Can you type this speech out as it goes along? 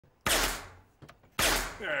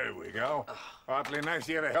There we go. Awfully nice of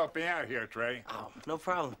you to help me out here, Trey. Oh, no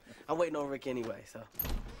problem. I'm waiting on Rick anyway, so.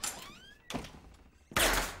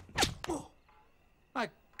 My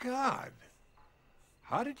God.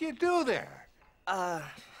 How did you do that?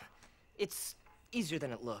 It's easier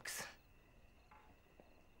than it looks.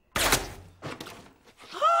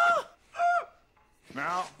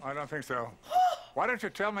 No, I don't think so. Why don't you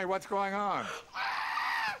tell me what's going on?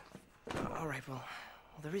 All right, well,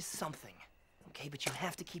 there is something, okay? But you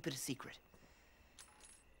have to keep it a secret.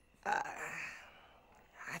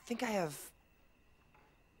 I think I have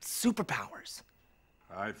superpowers.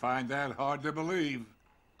 I find that hard to believe.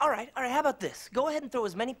 All right, how about this? Go ahead and throw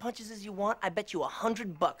as many punches as you want. I bet you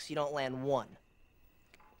 $100 you don't land one.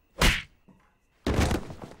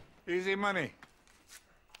 Easy money.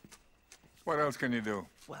 What else can you do?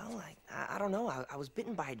 Well, I don't know. I was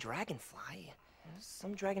bitten by a dragonfly.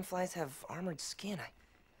 Some dragonflies have armored skin.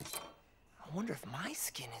 I wonder if my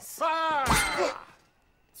skin is... Ah!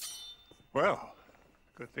 Well,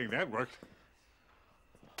 good thing that worked.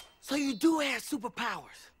 So you do have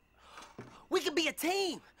superpowers. We could be a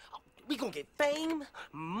team. We gonna get fame,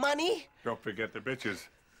 money. Don't forget the bitches.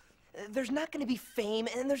 There's not gonna be fame,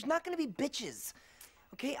 and there's not gonna be bitches.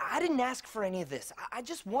 Okay, I didn't ask for any of this. I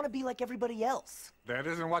just want to be like everybody else. That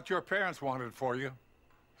isn't what your parents wanted for you.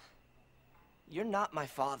 You're not my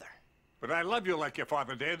father. But I love you like your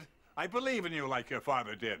father did. I believe in you like your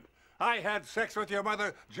father did. I had sex with your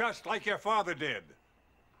mother just like your father did.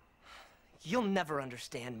 You'll never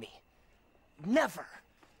understand me. Never.